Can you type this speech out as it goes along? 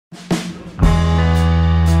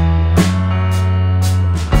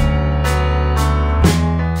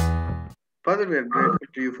Father, we are grateful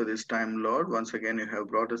to you for this time, Lord. Once again, you have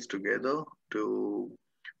brought us together to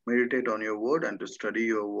meditate on your word and to study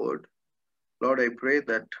your word. Lord, I pray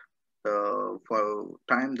that for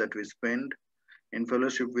time that we spend in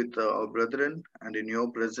fellowship with our brethren and in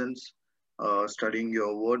your presence, studying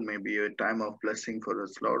your word may be a time of blessing for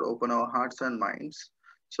us, Lord. Open our hearts and minds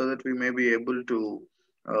so that we may be able to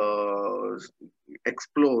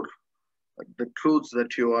explore the truths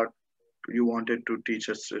that you wanted to teach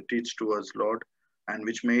to us, Lord, and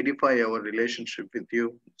which may edify our relationship with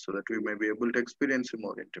you, so that we may be able to experience you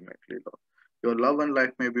more intimately, Lord. Your love and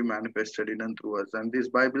life may be manifested in and through us, and this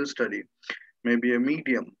Bible study may be a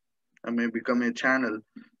medium, and may become a channel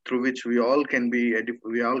through which we all can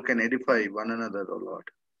edify one another, O Lord,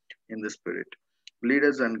 in the Spirit. Lead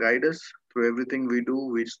us and guide us through everything we do,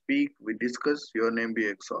 we speak, we discuss. Your name be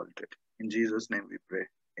exalted. In Jesus' name we pray.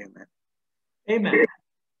 Amen. Amen.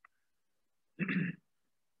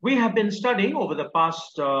 We have been studying over the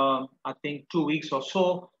past, I think, 2 weeks or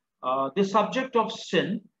so, the subject of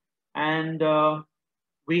sin, and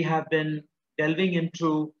we have been delving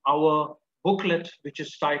into our booklet, which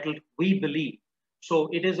is titled "We Believe." So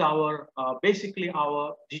it is our basically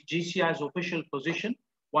our GCI's official position.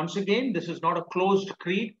 Once again, this is not a closed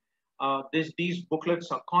creed. These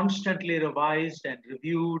booklets are constantly revised and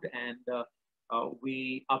reviewed, and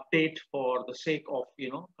we update for the sake of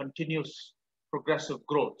continuous progressive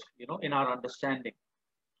growth, in our understanding.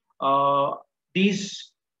 What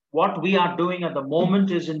we are doing at the moment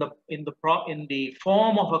is in the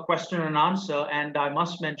form of a question and answer. And I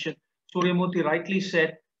must mention, Suryamurthy rightly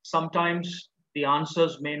said, sometimes the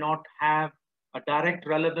answers may not have a direct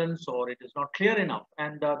relevance, or it is not clear enough.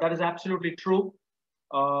 And that is absolutely true.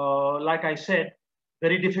 Like I said,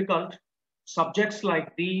 very difficult subjects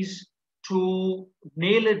like these to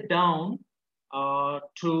nail it down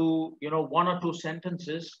to 1 or 2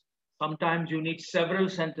 sentences. Sometimes you need several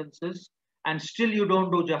sentences, and still you don't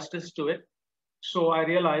do justice to it. So I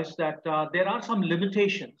realized that there are some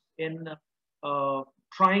limitations in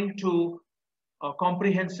trying to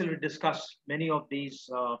comprehensively discuss many of these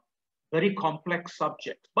very complex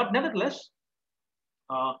subjects. But nevertheless,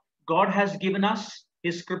 God has given us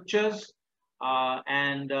His scriptures,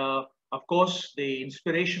 and of course, the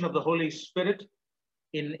inspiration of the Holy Spirit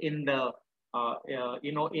in the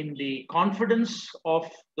in the confidence of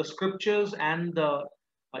the scriptures and the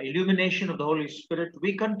illumination of the Holy Spirit,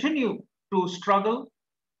 we continue to struggle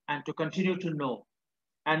and to continue to know.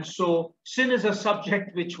 And so sin is a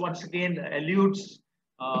subject which once again eludes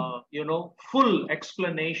full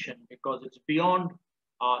explanation, because it's beyond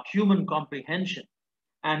human comprehension.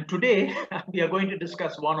 And today we are going to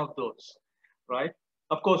discuss one of those, right?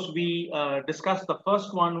 Of course, we discussed the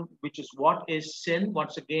first one, which is what is sin.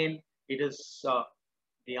 Once again, it is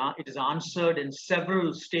answered in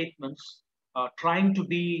several statements, trying to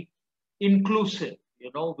be inclusive.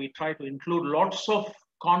 We try to include lots of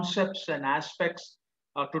concepts and aspects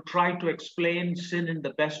to try to explain sin in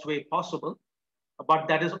the best way possible. But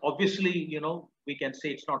that is obviously, we can say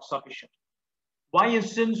it's not sufficient. Why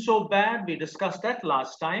is sin so bad? We discussed that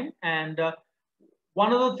last time. And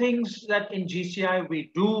one of the things that in GCI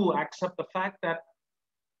we do accept the fact that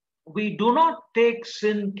we do not take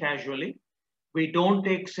sin casually. We don't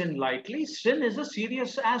take sin lightly. Sin is a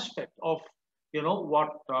serious aspect of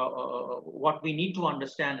what we need to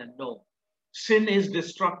understand and know. Sin is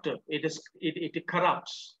destructive. It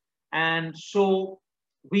corrupts, and so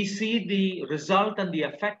we see the result and the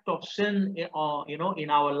effect of sin, in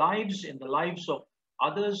our lives, in the lives of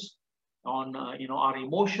others, on our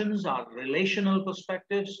emotions, our relational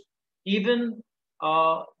perspectives, even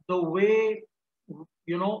the way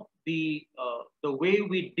the way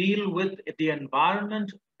we deal with the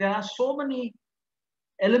environment. There are so many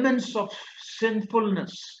elements of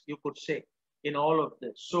sinfulness, you could say, in all of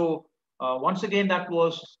this. So once again, that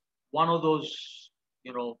was one of those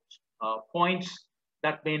points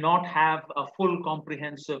that may not have a full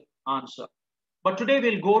comprehensive answer. But today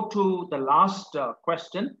we'll go to the last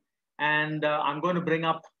question, and I'm going to bring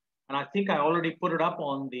up, and I think I already put it up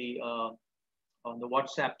on the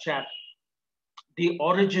WhatsApp chat, the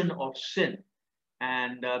origin of sin.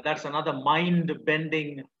 And that's another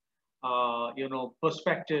mind-bending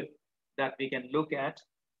perspective that we can look at.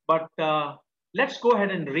 But let's go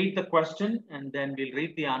ahead and read the question, and then we'll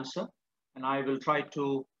read the answer. And I will try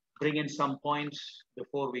to bring in some points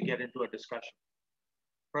before we get into a discussion.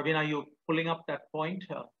 Praveen, are you pulling up that point?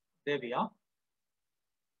 There we are.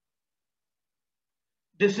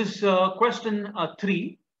 This is question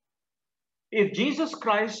 3. If Jesus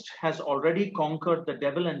Christ has already conquered the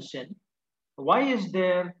devil and sin, why is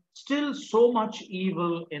there still so much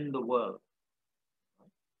evil in the world?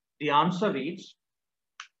 The answer reads,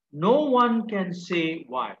 no one can say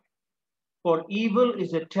why, for evil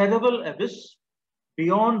is a terrible abyss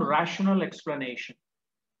beyond rational explanation.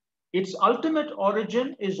 Its ultimate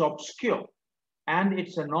origin is obscure, and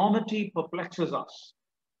its enormity perplexes us.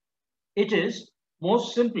 It is,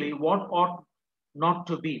 most simply, what ought not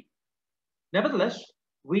to be. Nevertheless,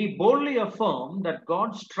 we boldly affirm that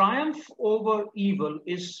God's triumph over evil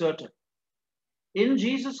is certain. In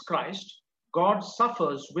Jesus Christ, God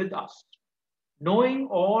suffers with us, knowing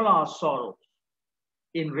all our sorrows.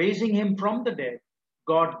 In raising him from the dead,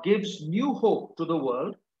 God gives new hope to the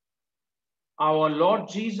world. Our Lord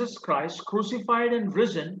Jesus Christ, crucified and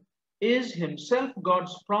risen, is himself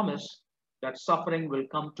God's promise that suffering will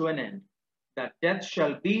come to an end, that death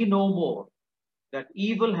shall be no more, that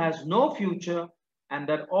evil has no future, and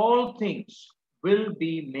that all things will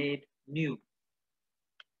be made new.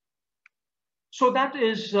 So that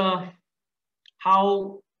is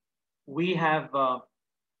how we have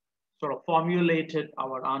sort of formulated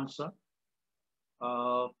our answer.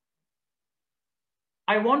 I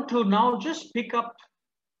want to now just pick up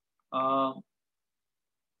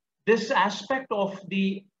this aspect of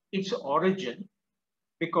its origin,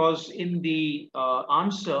 because in the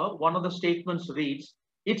answer, one of the statements reads,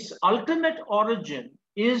 its ultimate origin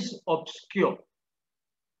is obscure,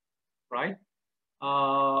 right?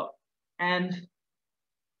 And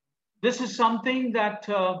this is something that,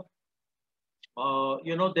 there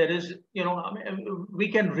is, I mean,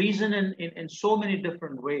 we can reason in so many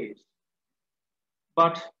different ways,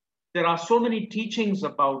 but there are so many teachings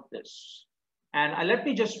about this. And let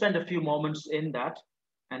me just spend a few moments in that,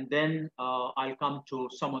 and then I'll come to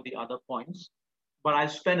some of the other points. But I'll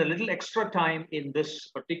spend a little extra time in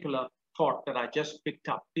this particular thought that I just picked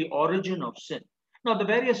up, the origin of sin. Now, the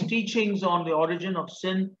various teachings on the origin of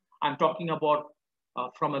sin, I'm talking about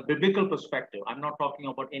from a biblical perspective. I'm not talking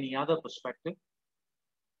about any other perspective.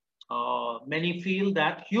 Many feel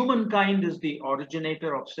that humankind is the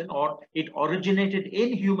originator of sin, or it originated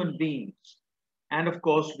in human beings. And of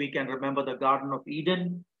course, we can remember the Garden of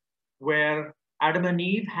Eden, where Adam and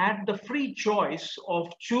Eve had the free choice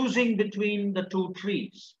of choosing between the two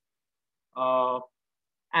trees.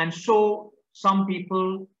 And so some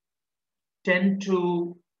people tend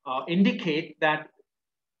to indicate that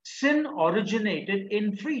sin originated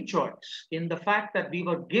in free choice, in the fact that we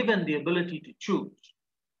were given the ability to choose.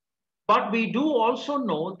 But we do also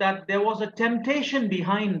know that there was a temptation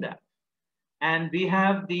behind that. And we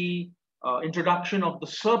have the introduction of the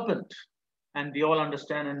serpent, and we all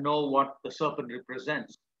understand and know what the serpent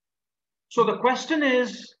represents. So the question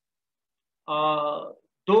is,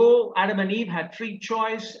 though Adam and Eve had free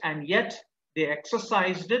choice, and yet they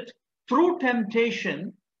exercised it through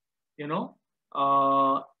temptation,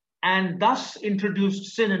 and thus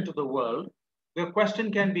introduced sin into the world, the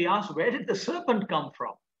question can be asked, where did the serpent come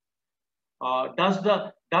from? Does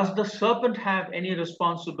the serpent have any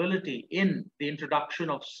responsibility in the introduction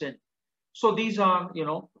of sin? So these are,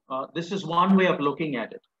 this is one way of looking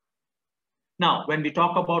at it. Now, when we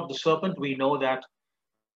talk about the serpent, we know that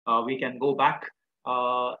we can go back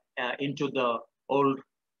into the Old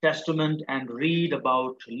Testament and read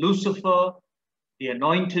about Lucifer, the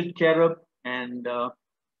anointed cherub, and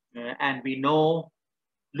we know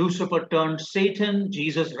Lucifer turned Satan.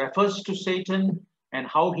 Jesus refers to Satan and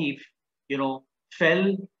how he,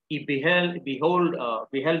 fell. He beheld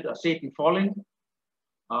Satan falling.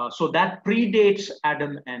 So that predates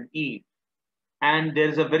Adam and Eve. And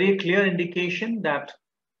there's a very clear indication that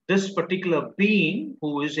this particular being,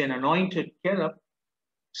 who is an anointed cherub,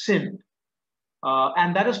 sinned.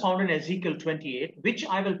 And that is found in Ezekiel 28, which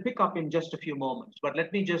I will pick up in just a few moments. But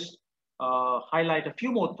let me just highlight a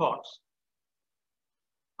few more thoughts.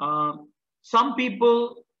 Some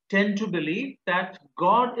people tend to believe that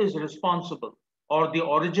God is responsible or the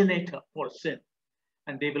originator for sin.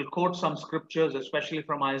 And they will quote some scriptures, especially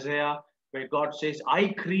from Isaiah, where God says, I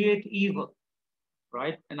create evil,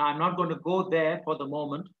 right? And I'm not going to go there for the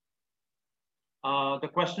moment. The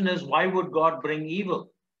question is, why would God bring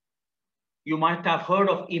evil? You might have heard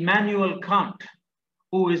of Immanuel Kant,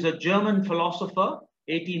 who is a German philosopher,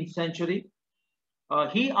 18th century.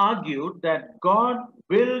 He argued that God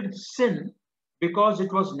willed sin because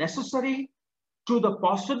it was necessary to the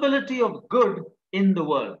possibility of good in the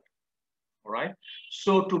world. All right.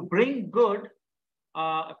 So to bring good,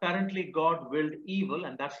 apparently God willed evil,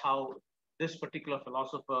 and that's how this particular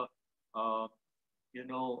philosopher,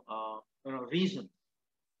 reasoned.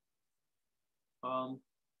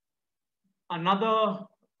 Another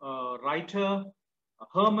writer,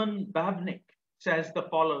 Herman Babnik, says the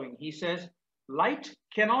following. He says, light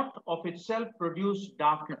cannot of itself produce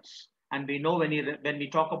darkness, And we know when we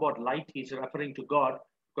talk about light, he's referring to God,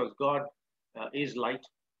 because God is light.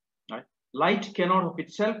 Right? Light cannot of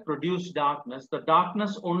itself produce darkness. The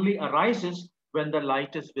darkness only arises when the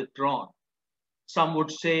light is withdrawn. Some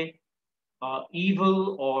would say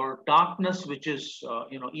evil or darkness, which is,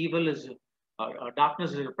 evil is,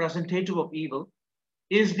 darkness is representative of evil,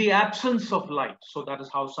 is the absence of light. So that is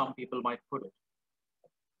how some people might put it.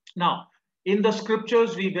 Now, in the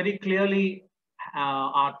scriptures, we very clearly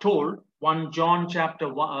are told, 1 John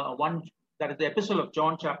chapter 1, that is the epistle of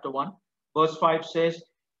John chapter 1, verse 5 says,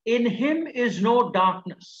 in him is no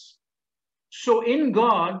darkness. So in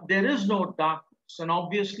God, there is no darkness. And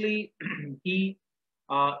obviously, we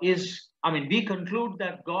conclude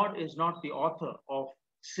that God is not the author of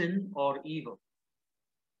sin or evil.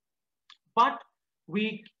 But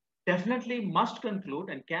we definitely must conclude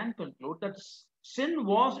and can conclude that sin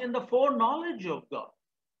was in the foreknowledge of God.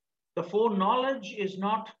 The foreknowledge is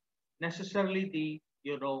not necessarily the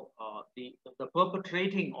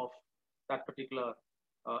perpetrating of that particular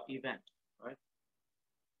event, right?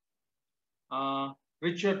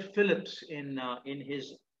 Richard Phillips, in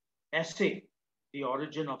his essay, The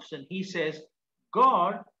Origin of Sin, he says,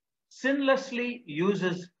 God sinlessly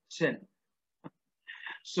uses sin.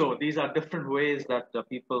 So these are different ways that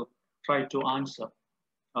people try to answer.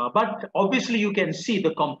 But obviously you can see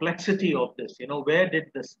the complexity of this. Where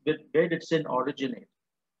did sin originate?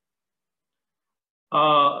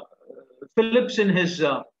 Phillips in his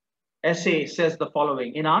essay says the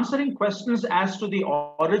following: in answering questions as to the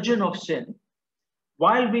origin of sin,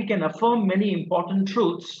 while we can affirm many important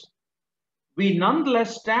truths, we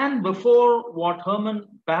nonetheless stand before what Herman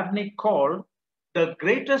Babnik called the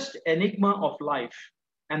greatest enigma of life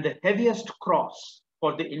and the heaviest cross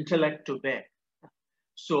for the intellect to bear.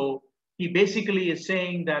 So he basically is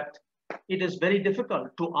saying that it is very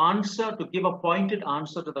difficult to give a pointed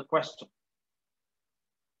answer to the question.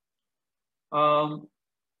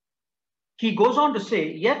 He goes on to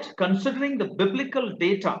say, yet considering the biblical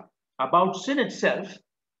data about sin itself,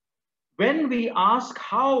 when we ask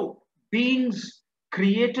how beings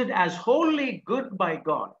created as wholly good by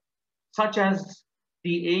God, such as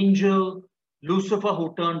the angel Lucifer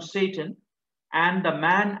who turned Satan and the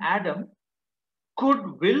man Adam,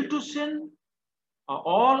 could will to sin,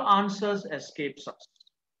 all answers escapes us.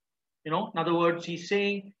 In other words, he's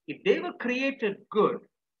saying, if they were created good,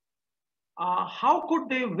 how could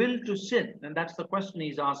they will to sin? And that's the question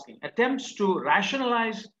he's asking. Attempts to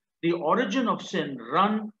rationalize the origin of sin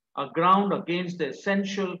run aground against the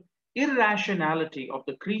essential irrationality of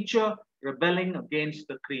the creature rebelling against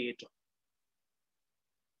the Creator.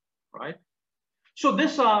 Right? So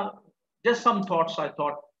these are just some thoughts I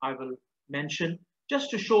thought I will mention, just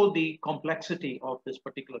to show the complexity of this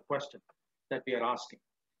particular question that we are asking.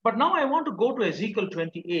 But now I want to go to Ezekiel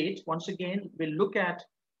 28. Once again, we'll look at,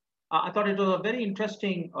 I thought it was a very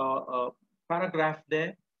interesting paragraph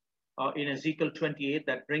there in Ezekiel 28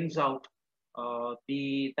 that brings out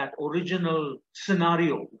that original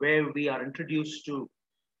scenario where we are introduced to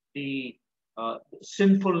the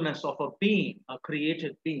sinfulness of a being, a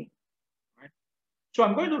created being. Right? So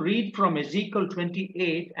I'm going to read from Ezekiel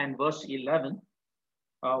 28 and verse 11.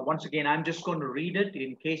 Once again, I'm just going to read it.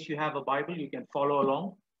 In case you have a Bible, you can follow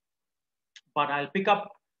along. But I'll pick up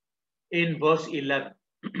in verse 11,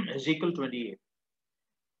 Ezekiel 28.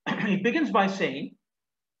 It begins by saying,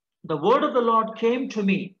 the word of the Lord came to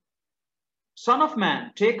me, Son of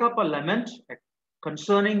man, take up a lament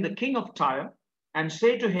concerning the king of Tyre and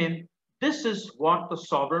say to him, this is what the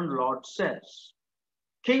sovereign Lord says.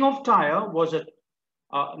 King of Tyre was a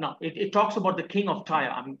it talks about the king of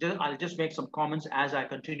Tyre. I'll just make some comments as I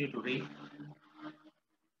continue to read.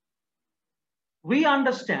 We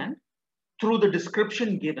understand through the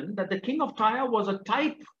description given that the king of Tyre was a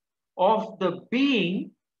type of the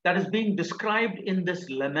being that is being described in this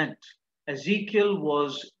lament. Ezekiel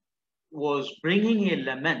was bringing a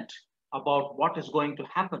lament about what is going to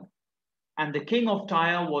happen. And the king of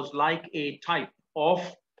Tyre was like a type of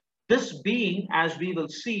this being, as we will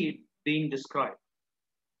see it being described.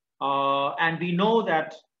 And we know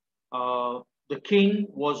that the king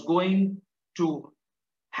was going to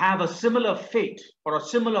have a similar fate or a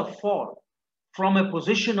similar fall from a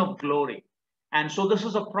position of glory. And so this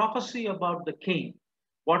is a prophecy about the king,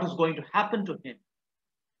 what is going to happen to him.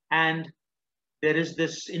 And there is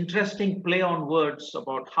this interesting play on words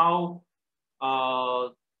about how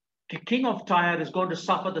the king of Tyre is going to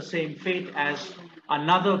suffer the same fate as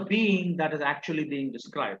another being that is actually being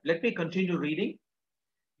described. Let me continue reading.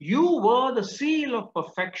 You were the seal of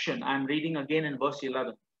perfection. I'm reading again in verse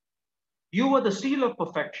 11. You were the seal of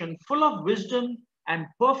perfection, full of wisdom and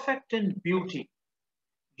perfect in beauty.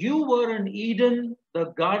 You were in Eden, the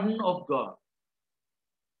garden of God.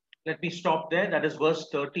 Let me stop there. That is verse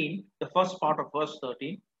 13, the first part of verse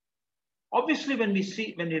 13. Obviously, when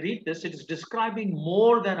we read this, it is describing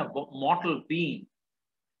more than a mortal being.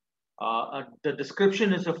 The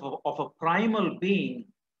description is of a primal being,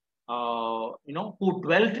 who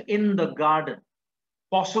dwelt in the garden,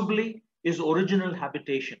 possibly his original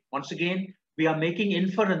habitation. Once again, we are making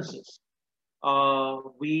inferences.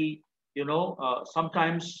 We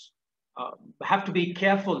sometimes have to be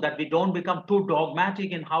careful that we don't become too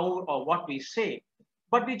dogmatic in how or what we say,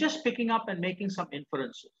 but we're just picking up and making some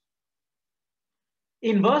inferences.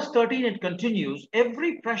 In verse 13, it continues,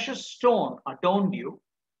 every precious stone adorned you,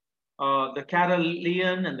 the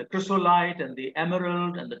carylian and the chrysolite and the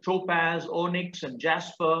emerald and the topaz, onyx and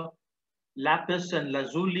jasper, lapis and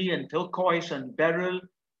lazuli and turquoise and beryl.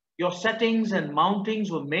 Your settings and mountings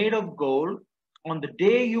were made of gold. On the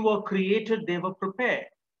day you were created, they were prepared.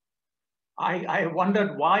 I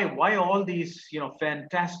wondered why all these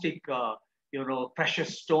fantastic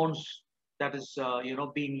precious stones that is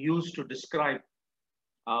being used to describe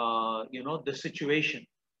the situation,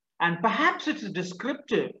 and perhaps it's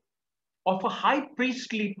descriptive of a high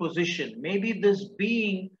priestly position. Maybe this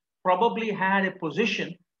being probably had a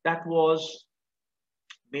position that was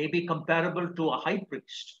maybe comparable to a high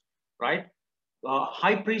priest, right?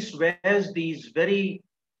 High priest wears these very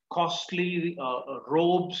costly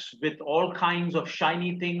robes with all kinds of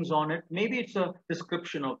shiny things on it. Maybe it's a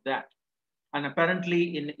description of that. And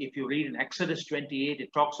apparently, if you read in Exodus 28,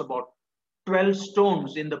 it talks about 12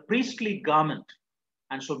 stones in the priestly garment.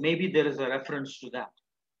 And so maybe there is a reference to that.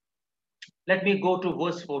 Let me go to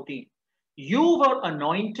verse 14. You were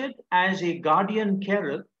anointed as a guardian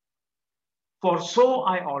cherub, for so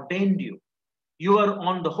I ordained you. You are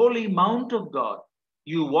on the holy mount of God.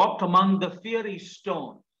 You walked among the fiery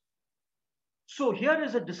stones. So here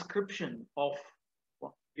is a description of,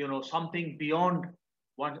 something beyond,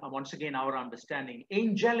 once again, our understanding.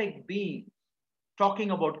 Angelic beings,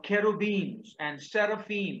 talking about cherubims and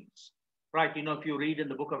seraphims, right? If you read in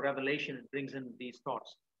the book of Revelation, it brings in these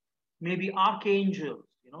thoughts. Maybe archangels,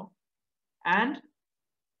 and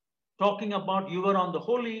talking about you were on the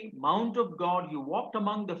holy mount of God, you walked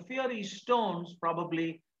among the fiery stones,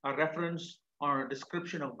 probably a reference or a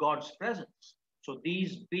description of God's presence. So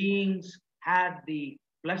these beings had the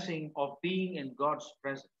blessing of being in God's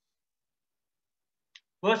presence.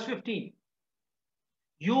 Verse 15,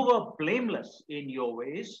 you were blameless in your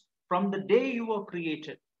ways from the day you were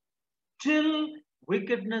created, till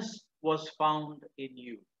wickedness was found in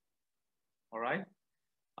you. All right.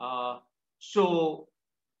 So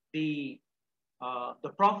the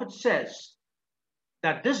prophet says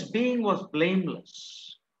that this being was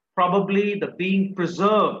blameless, probably the being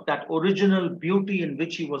preserved that original beauty in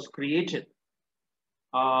which he was created,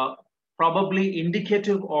 probably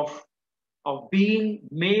indicative of being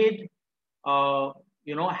made,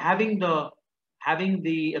 having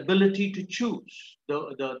the ability to choose,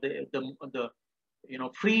 the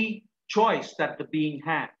free choice that the being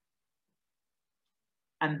had.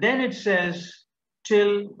 And then it says,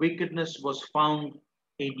 till wickedness was found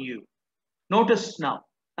in you. Notice now,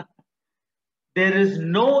 there is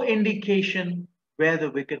no indication where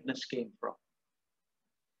the wickedness came from.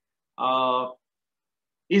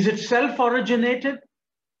 Is it self-originated?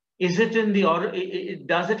 Is it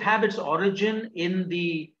does it have its origin in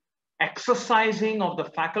the exercising of the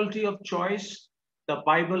faculty of choice? The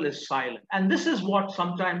Bible is silent. And this is what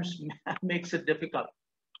sometimes makes it difficult.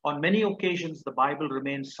 On many occasions, the Bible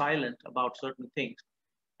remains silent about certain things.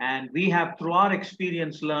 And we have, through our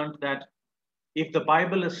experience, learned that if the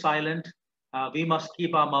Bible is silent, we must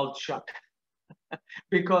keep our mouth shut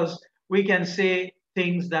because we can say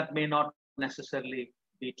things that may not necessarily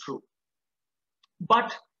be true.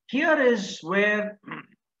 But here is where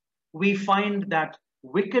we find that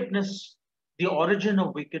wickedness, the origin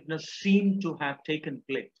of wickedness, seemed to have taken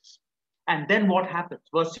place. And then what happens?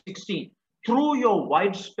 Verse 16. Through your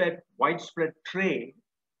widespread trade,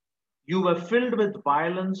 you were filled with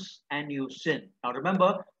violence and you sinned. Now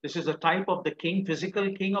remember, this is a type of the king,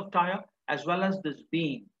 physical king of Tyre, as well as this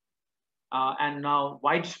being. And now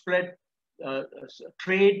widespread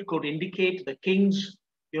trade could indicate the king's,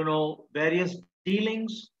 various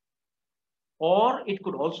dealings, or it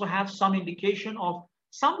could also have some indication of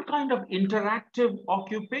some kind of interactive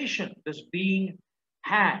occupation this being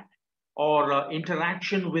had, or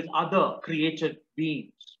interaction with other created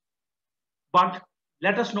beings. But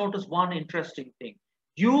let us notice one interesting thing.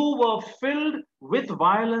 You were filled with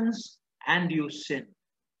violence and you sinned.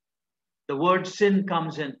 The word sin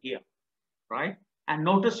comes in here, right? And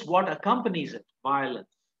notice what accompanies it, violence.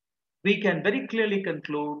 we can very clearly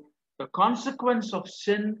conclude the consequence of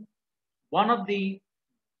sin, one of the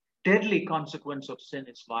deadly consequence of sin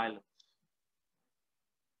is violence.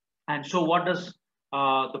 And so what does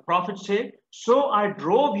the prophet say? So I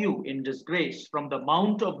drove you in disgrace from the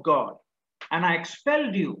mount of God, and I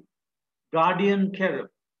expelled you, guardian cherub,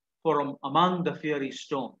 from among the fiery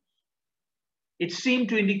stones. It seemed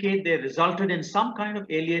to indicate they resulted in some kind of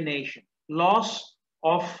alienation, loss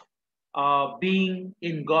of being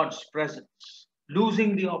in God's presence,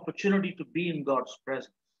 losing the opportunity to be in God's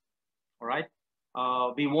presence. All right.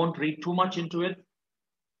 We won't read too much into it.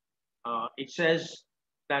 It says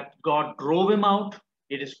that God drove him out.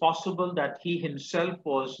 It is possible that he himself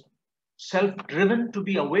was self-driven to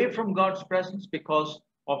be away from God's presence because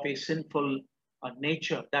of a sinful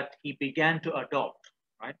nature that he began to adopt.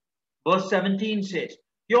 Right? Verse 17 says,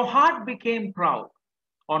 your heart became proud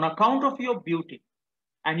on account of your beauty,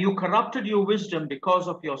 and you corrupted your wisdom because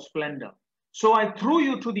of your splendor. So I threw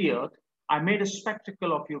you to the earth. I made a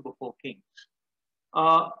spectacle of you before kings.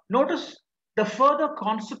 Notice the further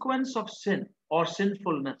consequence of sin or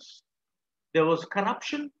sinfulness. There was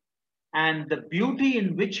corruption, and the beauty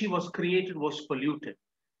in which he was created was polluted.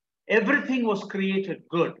 Everything was created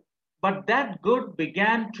good, but that good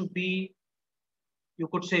began to be, you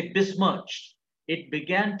could say, besmirched. It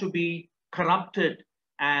began to be corrupted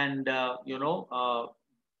and,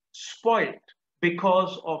 spoiled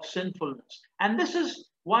because of sinfulness. And this is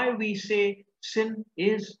why we say sin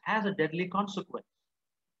has a deadly consequence.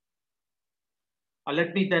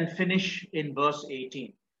 Let me then finish in verse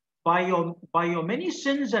 18. By your many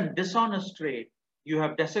sins and dishonest trade, you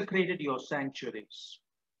have desecrated your sanctuaries.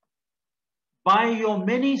 By your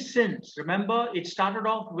many sins, remember it started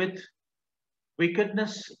off with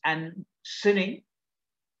wickedness and sinning.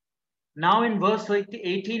 Now in verse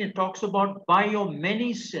 18, it talks about by your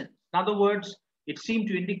many sins. In other words, it seemed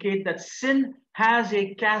to indicate that sin has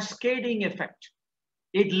a cascading effect.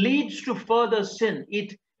 It leads to further sin.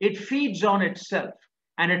 It feeds on itself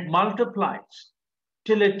and it multiplies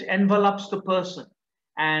till it envelops the person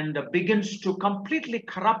and begins to completely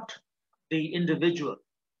corrupt the individual.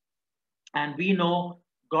 And we know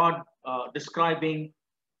God describing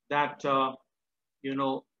that,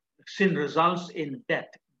 sin results in death.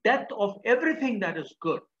 Death of everything that is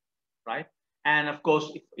good, right? And of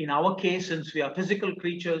course, in our case, since we are physical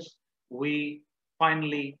creatures, we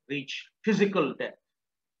finally reach physical death.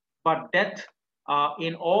 But death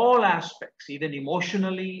in all aspects, even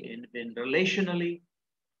emotionally, in relationally,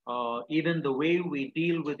 even the way we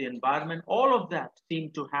deal with the environment, all of that seem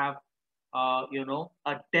to have,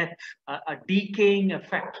 a death, a decaying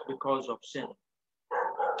effect because of sin.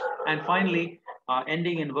 And finally,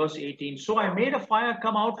 ending in verse 18, so I made a fire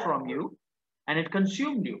come out from you, and it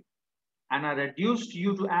consumed you, and I reduced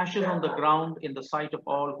you to ashes on the ground in the sight of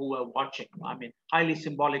all who were watching. I mean, highly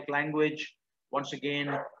symbolic language. Once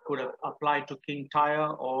again, could apply to King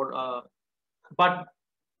Tyre, but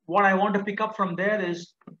what I want to pick up from there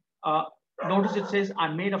is, notice it says, I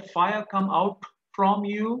made a fire come out from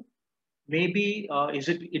you. Maybe is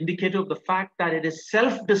it indicative of the fact that it is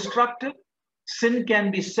self-destructive? Sin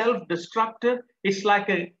can be self-destructive. It's like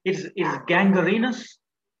it's gangrenous,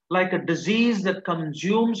 like a disease that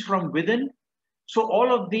consumes from within. So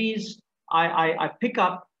all of these I pick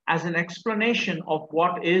up as an explanation of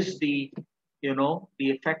what is the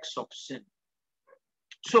effects of sin.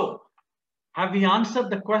 So have we answered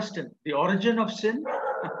the question, the origin of sin?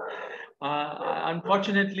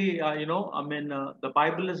 Unfortunately, the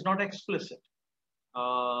Bible is not explicit,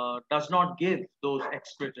 does not give those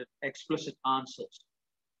explicit answers.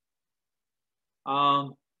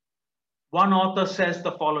 One author says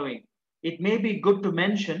the following: it may be good to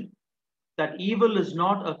mention that evil is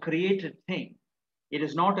not a created thing. It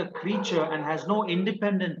is not a creature and has no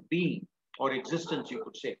independent being or existence, you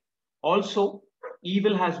could say. Also,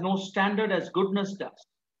 evil has no standard as goodness does.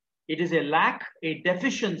 It is a lack, a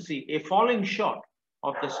deficiency, a falling short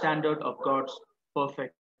of the standard of God's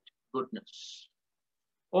perfect goodness.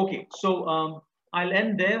 Okay, so I'll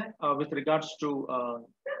end there with regards to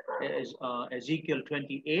Ezekiel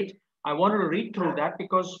 28. I wanted to read through that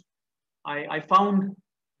because I found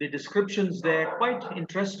the descriptions there quite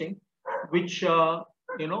interesting, which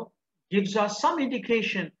gives us some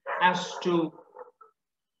indication as to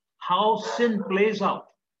how sin plays out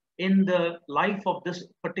in the life of this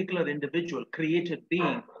particular individual, created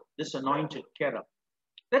being, this anointed cherub.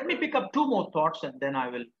 Let me pick up two more thoughts and then I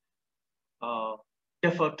will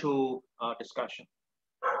defer to discussion.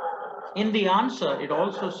 In the answer, it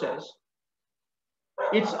also says,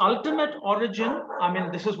 its ultimate origin,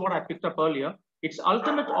 this is what I picked up earlier, its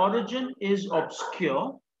ultimate origin is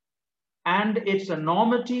obscure, and its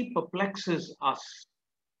enormity perplexes us.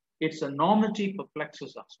 Its enormity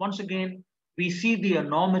perplexes us. Once again, we see the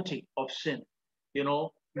enormity of sin. You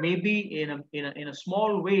know, maybe in a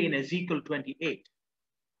small way in Ezekiel 28,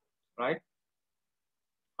 right?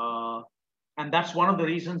 And that's one of the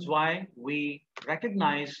reasons why we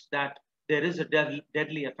recognize that there is a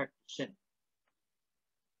deadly effect of sin.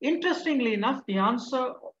 Interestingly enough, the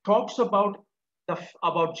answer talks about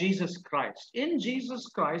Jesus Christ. In Jesus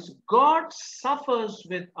Christ, God suffers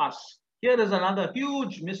with us. Here is another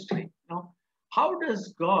huge mystery. You know, how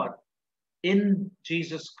does God, in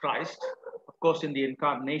Jesus Christ, of course, in the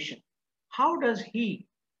incarnation, how does He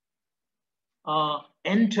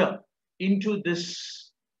enter into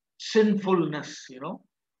this sinfulness? You know,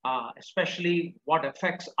 especially what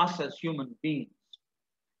affects us as human beings.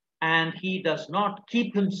 And He does not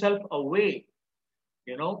keep Himself away,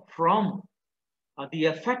 you know, from the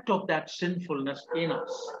effect of that sinfulness in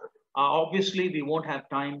us. Obviously, we won't have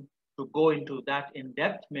time to go into that in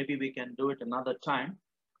depth. Maybe we can do it another time.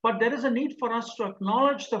 But there is a need for us to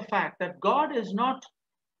acknowledge the fact that God is not,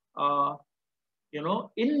 you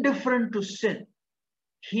know, indifferent to sin.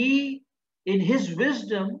 He, in His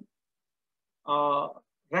wisdom,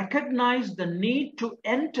 recognized the need to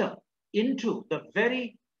enter into the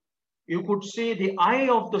very, you could say, the eye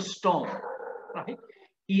of the storm, right?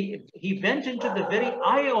 He went into the very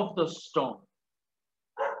eye of the storm.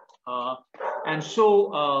 And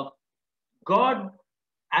so God,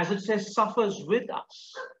 as it says, suffers with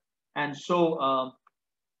us. And so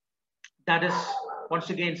that is, once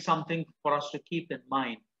again, something for us to keep in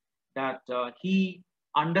mind, that He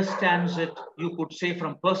understands it, you could say,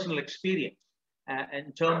 from personal experience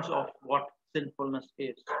in terms of what sinfulness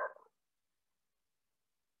is.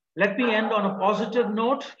 Let me end on a positive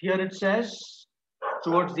note. Here it says,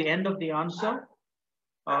 towards the end of the answer,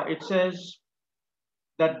 it says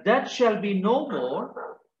that death shall be no more,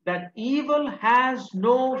 that evil has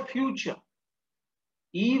no future.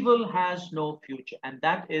 Evil has no future. And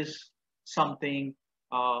that is something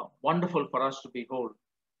wonderful for us to behold.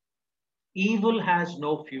 Evil has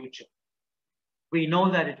no future. We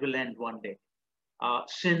know that it will end one day.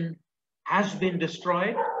 Sin has been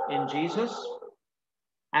destroyed in Jesus.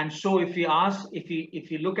 And so if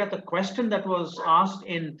you look at the question that was asked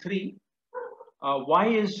in 3, why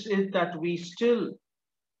is it that we still,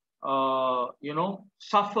 you know,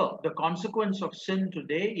 suffer the consequence of sin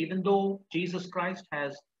today, even though Jesus Christ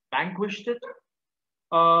has vanquished it?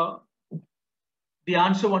 The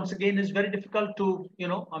answer, once again, is very difficult to, you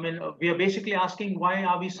know, I mean, we are basically asking, why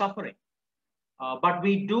are we suffering? But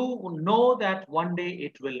we do know that one day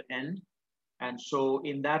it will end. And so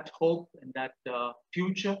in that hope, in that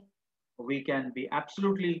future, we can be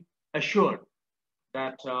absolutely assured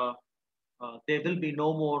that there will be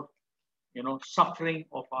no more, you know, suffering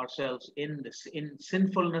of ourselves in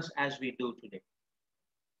sinfulness as we do today.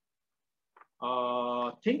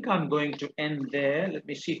 I think I'm going to end there. Let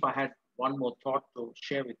me see if I had one more thought to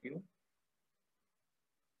share with you.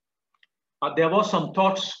 There were some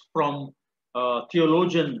thoughts from a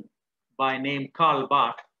theologian by name Karl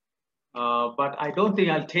Barth, but I don't think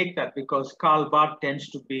I'll take that, because Karl Barth tends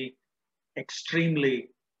to be extremely,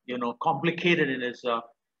 you know, complicated in his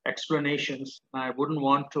explanations. I wouldn't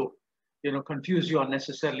want to, you know, confuse you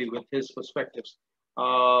unnecessarily with his perspectives.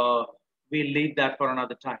 We'll leave that for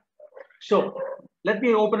another time. So let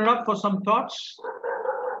me open it up for some thoughts.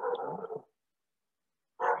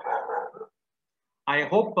 I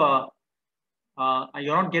hope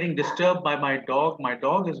you're not getting disturbed by my dog. My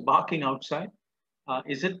dog is barking outside.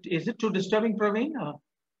 Is it too disturbing, Praveen?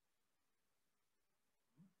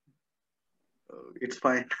 It's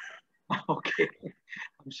fine. Okay.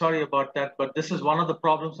 I'm sorry about that, but this is one of the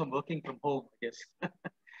problems of working from home, I guess.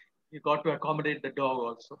 You got to accommodate the dog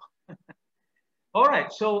also. All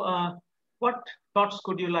right. So what thoughts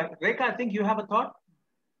could you like? Rekha, I think you have a thought.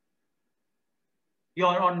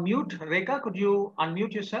 You're on mute. Rekha, could you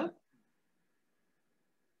unmute yourself?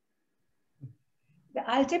 The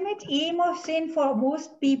ultimate aim of sin for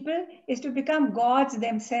most people is to become gods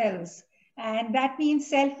themselves. And that means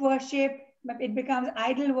self-worship. It becomes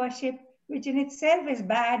idol worship, which in itself is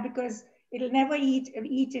bad because it'll never reach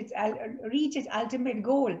its ultimate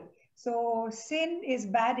goal. So sin is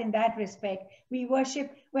bad in that respect. We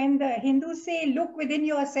worship, when the Hindus say, look within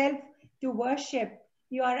yourself to worship,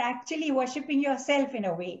 you are actually worshiping yourself in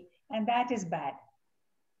a way, and that is bad.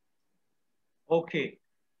 Okay.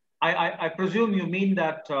 I presume you mean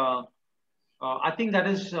that, I think that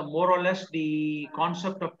is more or less the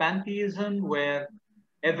concept of pantheism, where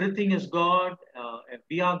everything is God,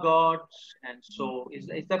 we are gods. And so is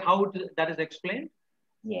that how that is explained?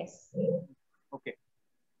 Yes. Okay,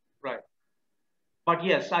 right. But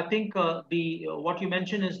yes, I think what you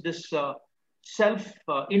mentioned is this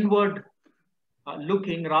inward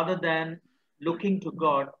looking rather than looking to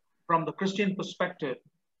God. From the Christian perspective,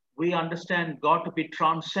 we understand God to be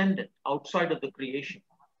transcendent outside of the creation.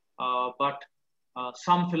 But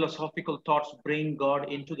some philosophical thoughts bring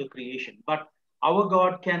God into the creation. But our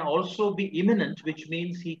God can also be immanent, which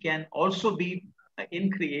means he can also be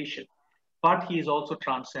in creation, but he is also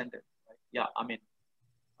transcendent. Right? Yeah, I mean,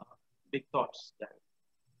 big thoughts there.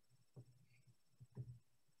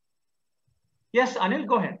 Yes, Anil,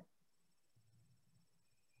 go ahead.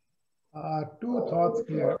 Two thoughts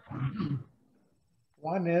here.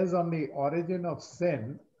 One is on the origin of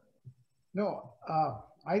sin. No,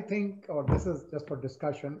 I think, or this is just for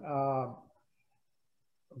discussion,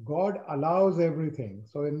 God allows everything.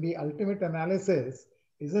 So in the ultimate analysis,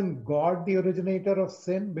 isn't God the originator of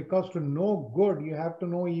sin? Because to know good, you have to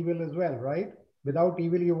know evil as well, right? Without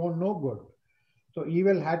evil, you won't know good. So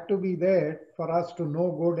evil had to be there for us to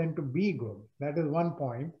know good and to be good. That is one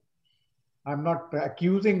point. I'm not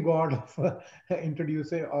accusing God of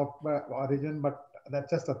introducing of origin, but that's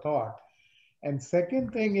just a thought. And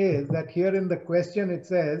second thing is that here in the question it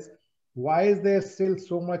says, why is there still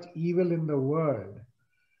so much evil in the world?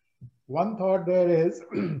 One thought there is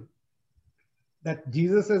that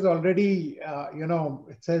Jesus has already,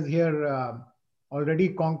 it says here, already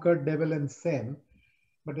conquered devil and sin.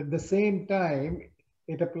 But at the same time,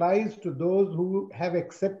 it applies to those who have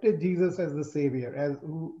accepted Jesus as the Savior, as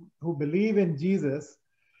who believe in Jesus,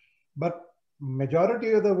 but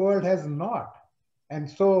majority of the world has not. And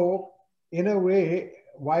so, in a way,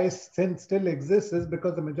 why sin still exists is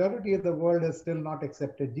because the majority of the world has still not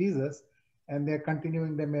accepted Jesus, and they're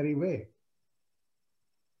continuing their merry way.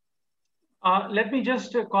 Let me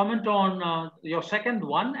just comment on your second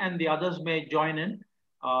one, and the others may join in.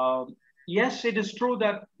 Yes, it is true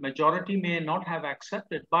that majority may not have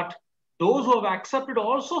accepted, but those who have accepted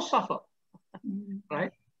also suffer,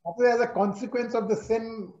 right? As a consequence of the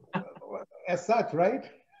sin as such, right?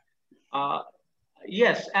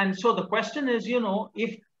 Yes, and so the question is,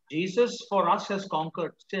 if Jesus for us has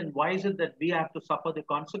conquered sin, why is it that we have to suffer the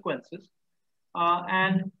consequences?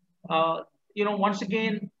 Once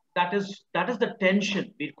again, that is the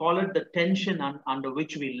tension. We call it the tension under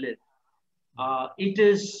which we live.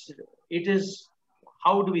 It is,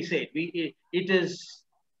 how do we say it? It is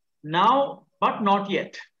now, but not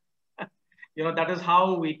yet. That is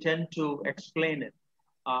how we tend to explain it.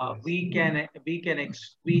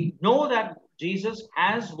 We know that Jesus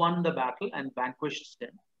has won the battle and vanquished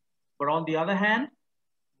sin. But on the other hand,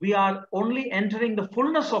 we are only entering the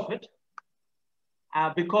fullness of it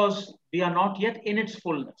because we are not yet in its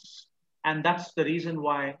fullness. And that's the reason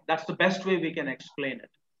why, that's the best way we can explain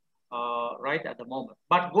it right at the moment.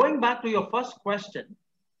 But going back to your first question,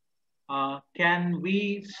 can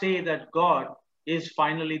we say that God is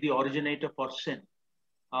finally the originator for sin?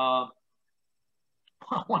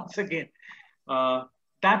 Once again,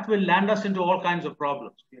 that will land us into all kinds of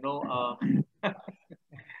problems.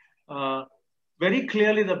 Very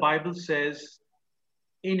clearly, the Bible says,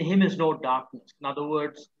 in him is no darkness. In other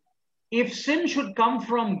words, if sin should come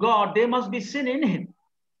from God, there must be sin in him.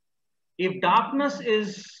 If darkness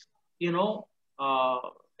is,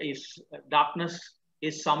 darkness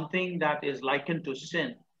is something that is likened to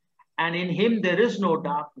sin, and in him there is no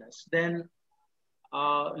darkness, then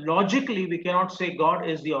logically we cannot say God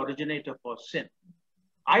is the originator for sin.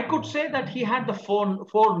 I could say that he had the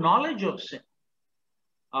foreknowledge of sin,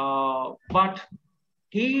 but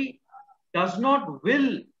he does not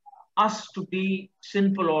will us to be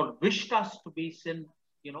sinful or wished us to be sinners.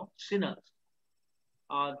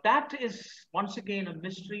 That is once again a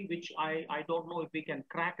mystery which I don't know if we can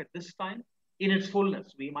crack at this time. In its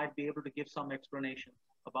fullness, we might be able to give some explanation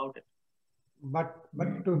about it. But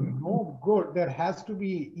to know good, there has to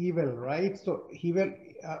be evil, right? So he will,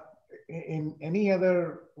 in any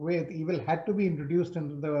other way, evil had to be introduced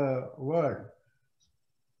into the world.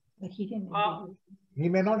 But he didn't. He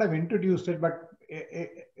may not have introduced it, but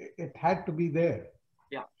it had to be there.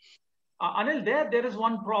 Yeah, Anil, there is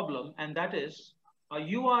one problem, and that is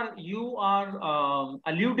you are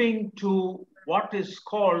alluding to what is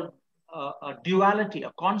called a duality,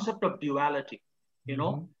 a concept of duality.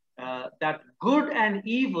 That good and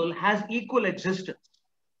evil has equal existence,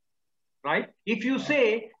 right? If you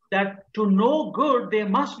say that to know good there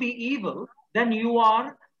must be evil, then you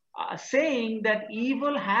are saying that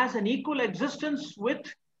evil has an equal existence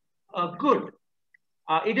with good.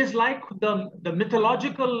 It is like the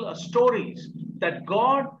mythological stories that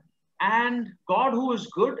God who is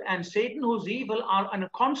good and Satan who is evil are in a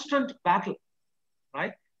constant battle,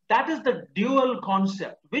 right? That is the dual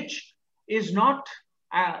concept, which is not,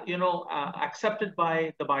 accepted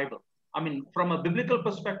by the Bible. I mean, from a biblical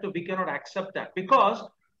perspective, we cannot accept that because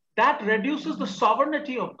that reduces the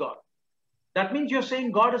sovereignty of God. That means you're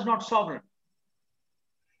saying God is not sovereign.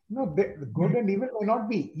 No, good and evil may not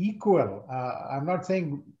be equal. I'm not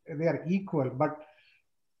saying they are equal, but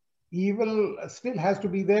evil still has to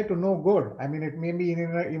be there to know good. I mean, it may be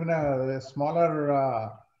even a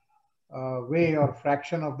smaller way or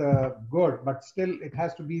fraction of the good, but still it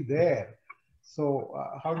has to be there. So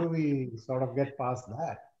how do we sort of get past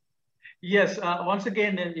that? Yes, once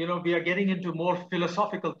again, we are getting into more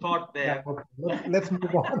philosophical thought there. Yeah, okay. Let's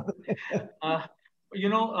move on.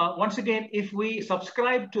 Once again, if we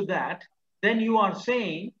subscribe to that, then you are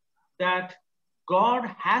saying that God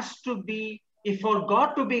has to be, if for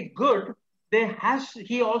God to be good,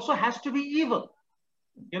 he also has to be evil.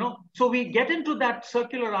 So we get into that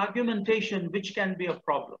circular argumentation, which can be a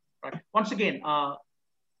problem, right? Once again,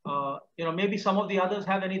 maybe some of the others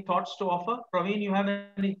have any thoughts to offer. Praveen, you have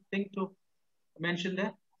anything to mention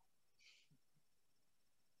there?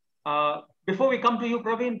 Before we come to you,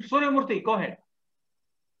 Praveen, Suryamurthy, go ahead.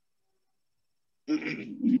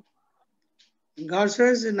 God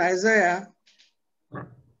says in Isaiah,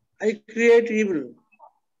 I create evil.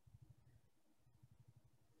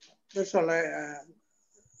 That's all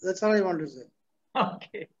I want to say.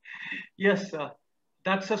 Okay. Yes,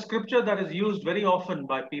 that's a scripture that is used very often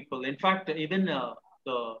by people. In fact, even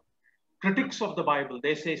the critics of the Bible,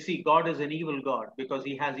 they say, see, God is an evil God because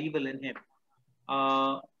he has evil in him.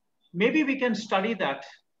 Maybe we can study that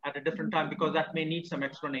at a different time because that may need some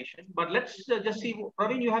explanation. But let's just see.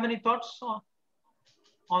 Praveen, you have any thoughts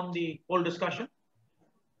on the whole discussion?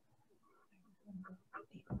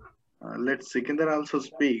 Let Sikandar also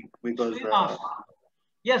speak because...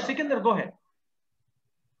 Yes, Sikandar, go ahead.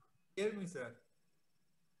 Hear me, sir.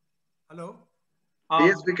 Hello?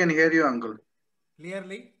 Yes, we can hear you, uncle.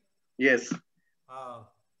 Clearly? Yes.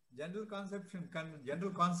 General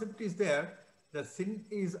concept is there. The sin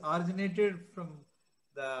is originated from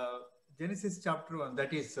the Genesis chapter 1.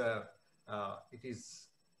 That is,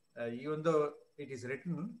 even though it is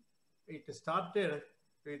written, it started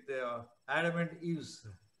with Adam and Eve's.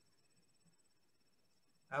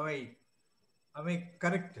 Am I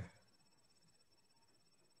correct?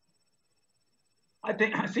 I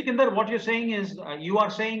think, Sikandar, what you're saying is, you are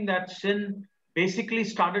saying that sin basically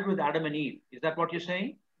started with Adam and Eve. Is that what you're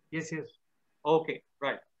saying? Yes, yes. Okay,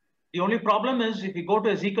 right. The only problem is if we go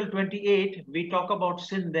to Ezekiel 28, we talk about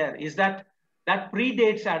sin there. Is that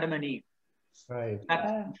predates Adam and Eve? Right.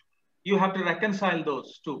 You have to reconcile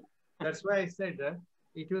those two. That's why I said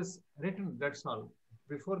it was written, that's all.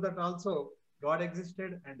 Before that also, God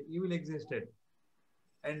existed and evil existed.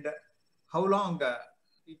 And how long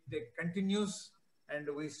it continues, and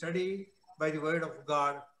we study by the word of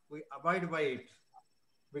God, we abide by it,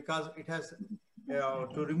 because it has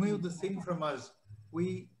to remove the sin from us.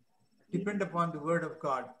 We depend upon the word of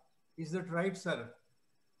God. Is that right, sir?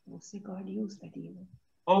 God used that evil.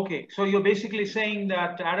 Okay, so you're basically saying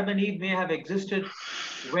that Adam and Eve may have existed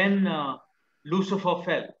when Lucifer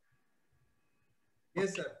fell.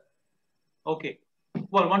 Yes, sir. Okay.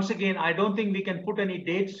 Well, once again, I don't think we can put any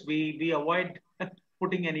dates. We avoid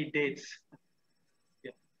putting any dates.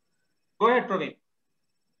 Yeah. Go ahead, Praveen.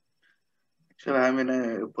 Actually, I'm in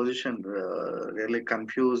a position really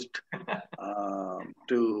confused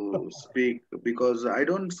to speak because I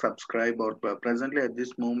don't subscribe, or presently at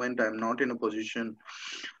this moment, I'm not in a position.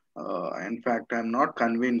 In fact, I'm not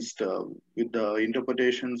convinced with the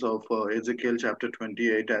interpretations of Ezekiel chapter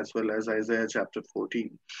 28 as well as Isaiah chapter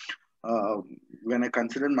 14. When I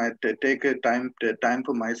consider take a time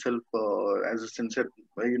for myself as a sincere,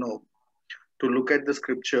 to look at the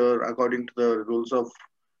scripture according to the rules of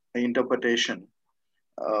interpretation.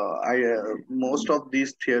 Most of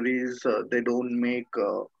these theories they don't make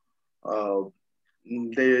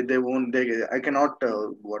they won't I cannot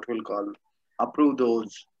what we'll call approve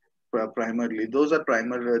those primarily. Those are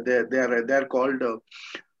primarily they are called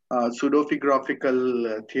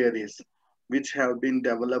pseudepigraphical theories, which have been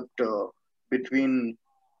developed between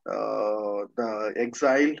the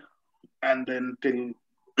exile and then till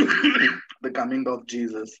the coming of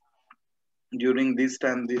Jesus. During this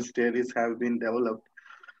time, these theories have been developed.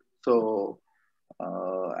 So,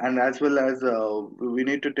 and as well as we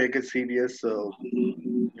need to take a serious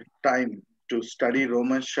time to study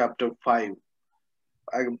Romans chapter 5.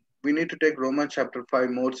 We need to take Romans chapter 5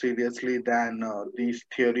 more seriously than these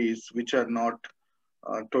theories, which are not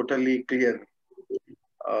totally clear,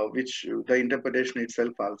 which the interpretation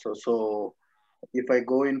itself also. So, if I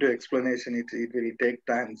go into explanation, it will take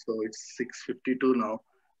time. So it's 6:52 now.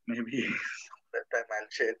 Maybe that time I'll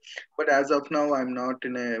share. But as of now, I'm not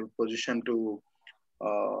in a position to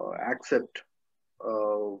accept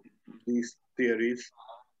these theories.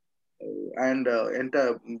 And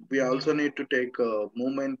we also need to take a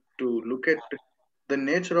moment to look at the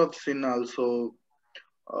nature of sin also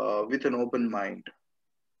with an open mind.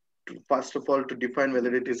 First of all, to define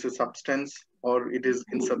whether it is a substance or it is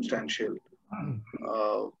insubstantial.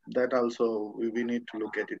 That also we need to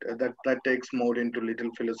look at it. That takes more into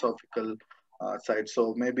little philosophical side.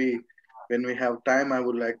 So maybe when we have time, I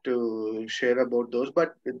would like to share about those.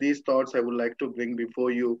 But these thoughts I would like to bring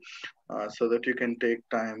before you, so that you can take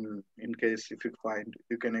time in case if you find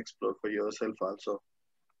you can explore for yourself also.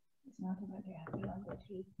 It's not about the apple on the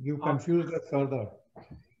tree. You confused us further.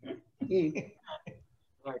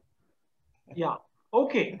 Right. Yeah.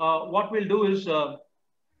 Okay. What we'll do is,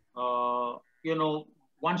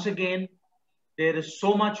 once again, there is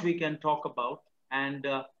so much we can talk about, and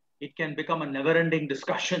it can become a never-ending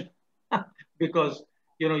discussion because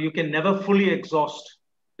you can never fully exhaust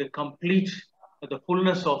the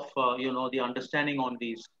fullness of the understanding on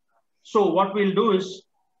these. So what we'll do is,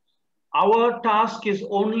 our task is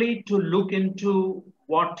only to look into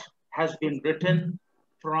what has been written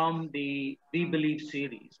from the We Believe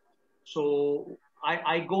series. So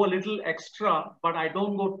I go a little extra, but I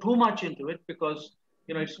don't go too much into it because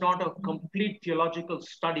it's not a complete theological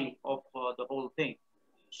study of the whole thing.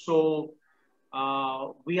 So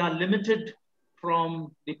we are limited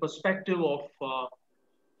from the perspective of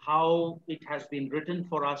how it has been written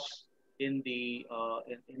for us in the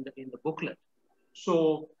booklet.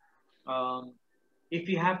 So if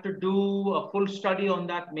we have to do a full study on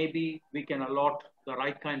that, maybe we can allot the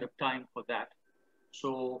right kind of time for that.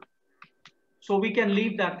 So we can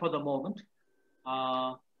leave that for the moment.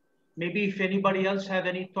 Maybe if anybody else have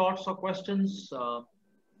any thoughts or questions,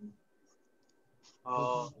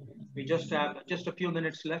 we just have just a few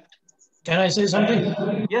minutes left. Can I say something?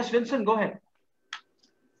 Yes, Vincent, go ahead.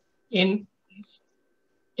 In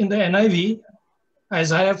the NIV,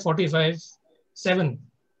 Isaiah 45:7,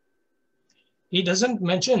 he doesn't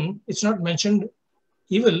mention, it's not mentioned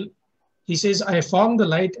evil. He says, I form the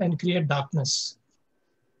light and create darkness.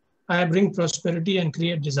 I bring prosperity and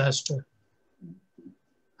create disaster.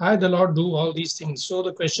 I, the Lord, do all these things. So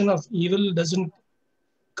the question of evil doesn't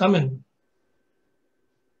come in.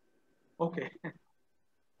 Okay.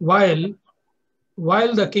 While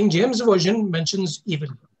the King James Version mentions evil.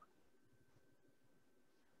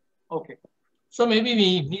 Okay. So maybe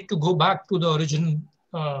we need to go back to the original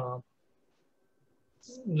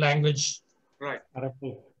language. Right.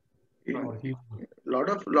 Lot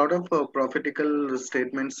of prophetical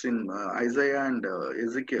statements in Isaiah and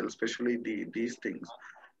Ezekiel, especially these things.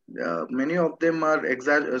 Many of them are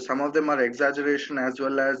some of them are exaggeration as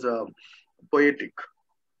well as poetic.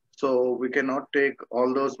 So we cannot take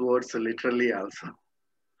all those words literally also.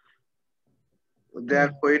 They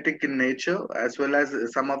are poetic in nature as well as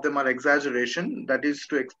some of them are exaggeration. That is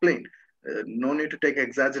to explain. No need to take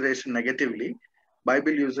exaggeration negatively.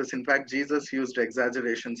 Bible uses, in fact, Jesus used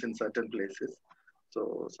exaggerations in certain places.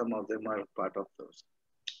 So some of them are part of those.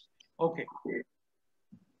 Okay.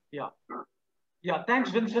 Yeah. Yeah.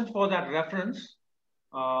 Thanks, Vincent, for that reference.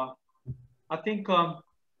 I think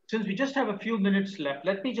since we just have a few minutes left,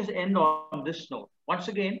 let me just end on this note. Once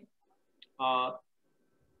again,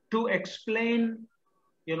 to explain,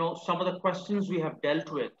 some of the questions we have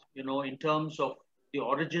dealt with, in terms of the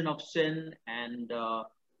origin of sin and,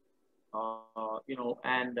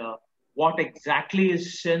 what exactly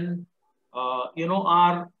is sin,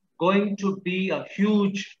 are going to be a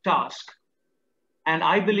huge task. And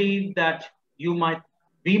I believe that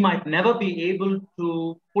we might never be able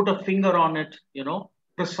to put a finger on it,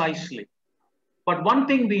 precisely. But one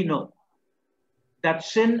thing we know, that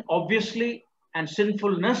sin obviously and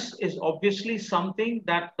sinfulness is obviously something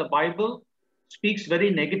that the Bible speaks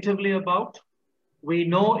very negatively about. We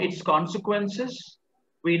know its consequences.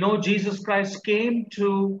 We know Jesus Christ came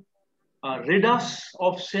to rid us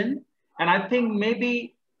of sin. And I think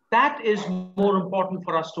maybe that is more important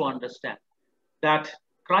for us to understand, that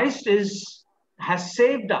Christ has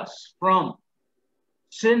saved us from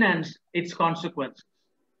sin and its consequences.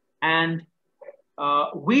 And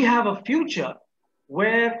we have a future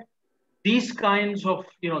where these kinds of,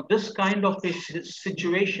 this kind of a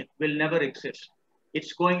situation will never exist.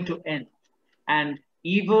 It's going to end. And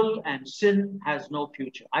evil and sin has no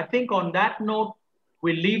future. I think on that note,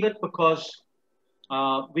 we'll leave it because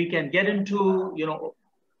we can get into,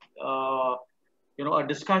 a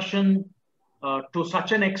discussion to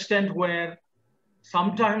such an extent where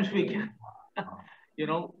sometimes we can,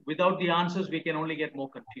 without the answers, we can only get more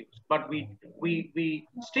confused. But we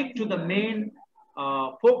stick to the main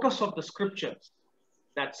focus of the scriptures,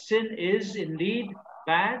 that sin is indeed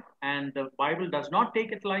bad, and the Bible does not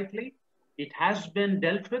take it lightly. It has been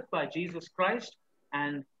dealt with by Jesus Christ,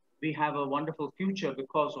 and we have a wonderful future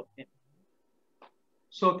because of him.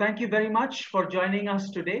 So thank you very much for joining us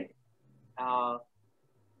today.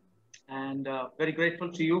 And very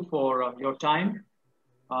grateful to you for your time.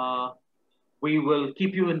 We will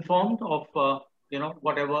keep you informed of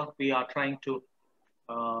whatever we are trying to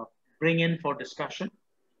bring in for discussion.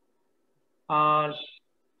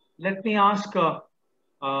 Let me ask,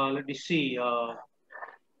 let me see.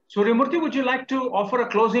 Suryamurthy, would you like to offer a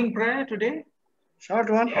closing prayer today? Short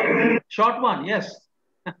one. Short one, yes.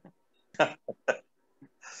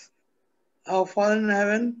 Our Father in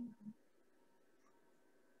heaven,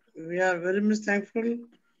 we are very much thankful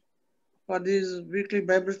for these weekly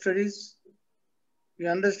Bible studies. We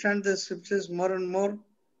understand the scriptures more and more.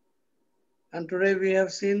 And today we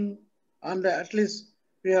have seen, and at least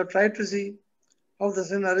we have tried to see how the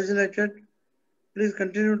sin originated. Please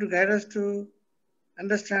continue to guide us to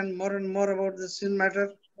understand more and more about the sin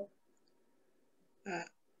matter. I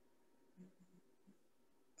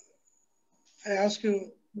ask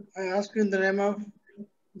you in the name of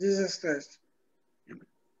Jesus Christ.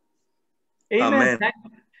 Amen.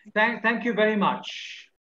 Thank you very much.